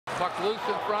Puck loose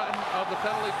in front of the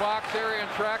penalty box area and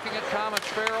tracking it, Thomas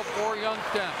Farrell for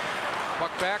Youngstown.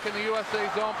 Puck back in the USA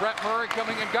zone. Brett Murray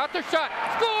coming in, got the shot,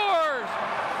 scores!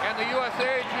 And the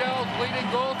USAHL's leading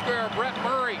goal scorer, Brett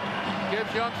Murray,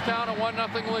 gives Youngstown a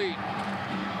 1-0 lead.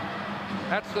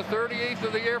 That's the 38th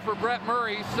of the year for Brett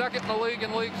Murray. He's second in the league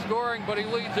in league scoring, but he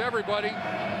leads everybody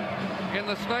in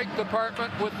the snake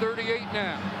department with 38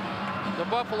 now. The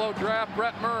Buffalo draft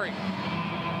Brett Murray.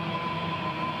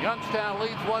 Youngstown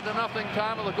leads 1-0,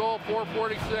 time of the goal,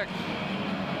 4:46.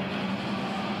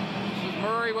 This is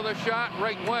Murray with a shot,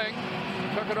 right wing.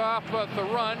 Took it off at the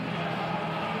run.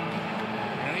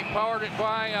 And he powered it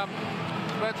by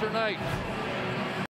Spencer Knight.